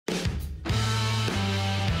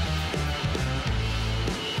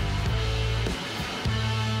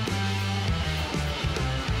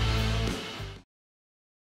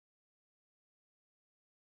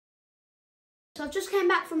So I've just came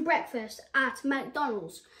back from breakfast at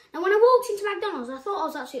McDonald's. Now when I walked into McDonald's, I thought I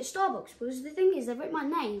was actually at Starbucks, because the thing is, they've written my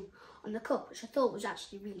name on the cup, which I thought was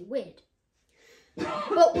actually really weird.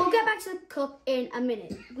 But we'll get back to the cup in a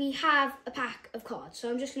minute. We have a pack of cards, so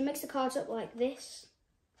I'm just going to mix the cards up like this.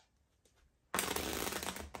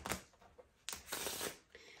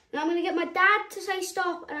 Now I'm going to get my dad to say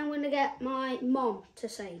stop, and I'm going to get my mom to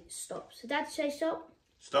say stop. So dad, say stop.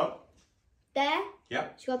 Stop. There.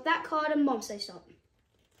 Yep. So you got that card, and mom say stop.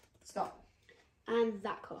 Stop. And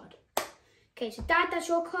that card. Okay, so dad, that's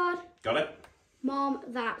your card. Got it. Mom,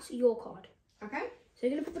 that's your card. Okay. So you're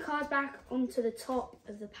going to put the cards back onto the top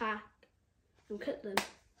of the pack and clip them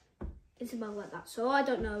into the mug like that. So I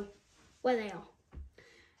don't know where they are.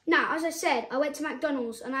 Now, as I said, I went to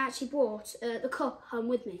McDonald's and I actually brought the cup home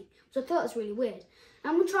with me. So I thought it was really weird.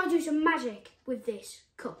 And I'm going to try and do some magic with this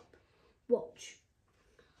cup. Watch.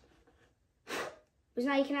 Because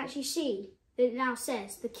now you can actually see that it now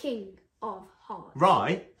says the King of Hearts.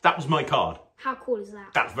 Right, that was my card. How cool is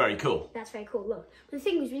that? That's very cool. That's very cool, look. But the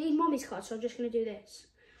thing is, we need Mommy's card, so I'm just going to do this.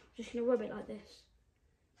 I'm just going to rub it like this.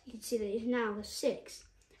 You can see that it's now the 6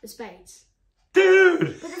 of spades. Dude!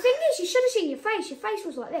 But the thing is, you should have seen your face. Your face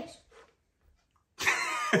was like this.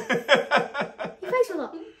 Your face was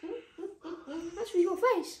like... That's your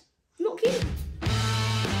face. I'm not kidding.